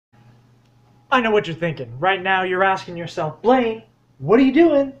I know what you're thinking. Right now you're asking yourself, Blaine, what are you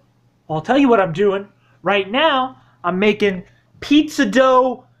doing? Well, I'll tell you what I'm doing. Right now, I'm making pizza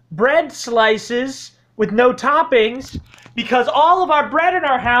dough bread slices with no toppings because all of our bread in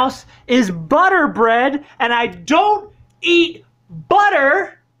our house is butter bread and I don't eat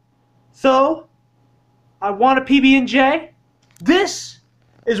butter. So, I want a PB&J. This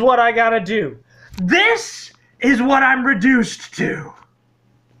is what I gotta do. This is what I'm reduced to.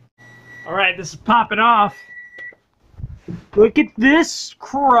 All right, this is popping off. Look at this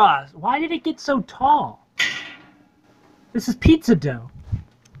crust. Why did it get so tall? This is pizza dough.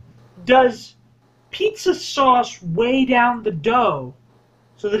 Does pizza sauce weigh down the dough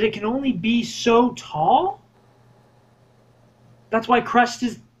so that it can only be so tall? That's why crust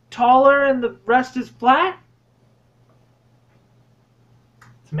is taller and the rest is flat?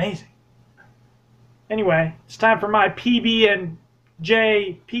 It's amazing. Anyway, it's time for my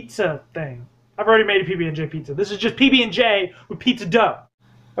PB&J pizza thing. I've already made a PB&J pizza. This is just PB&J with pizza dough.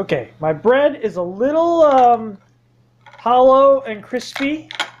 Okay, my bread is a little hollow and crispy,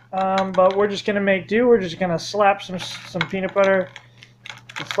 but we're just gonna make do. We're just gonna slap some peanut butter,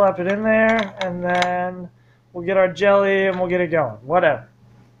 slap it in there, and then we'll get our jelly and we'll get it going. Whatever.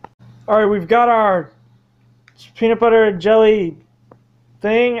 All right, we've got our peanut butter and jelly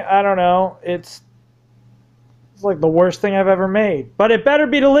thing. I don't know. It's like the worst thing I've ever made, but it better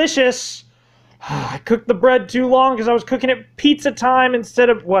be delicious. I cooked the bread too long because I was cooking it pizza time instead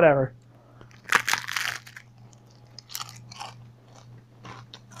of whatever.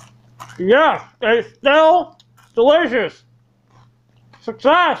 Yeah, it's still delicious.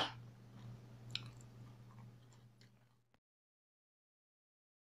 Success!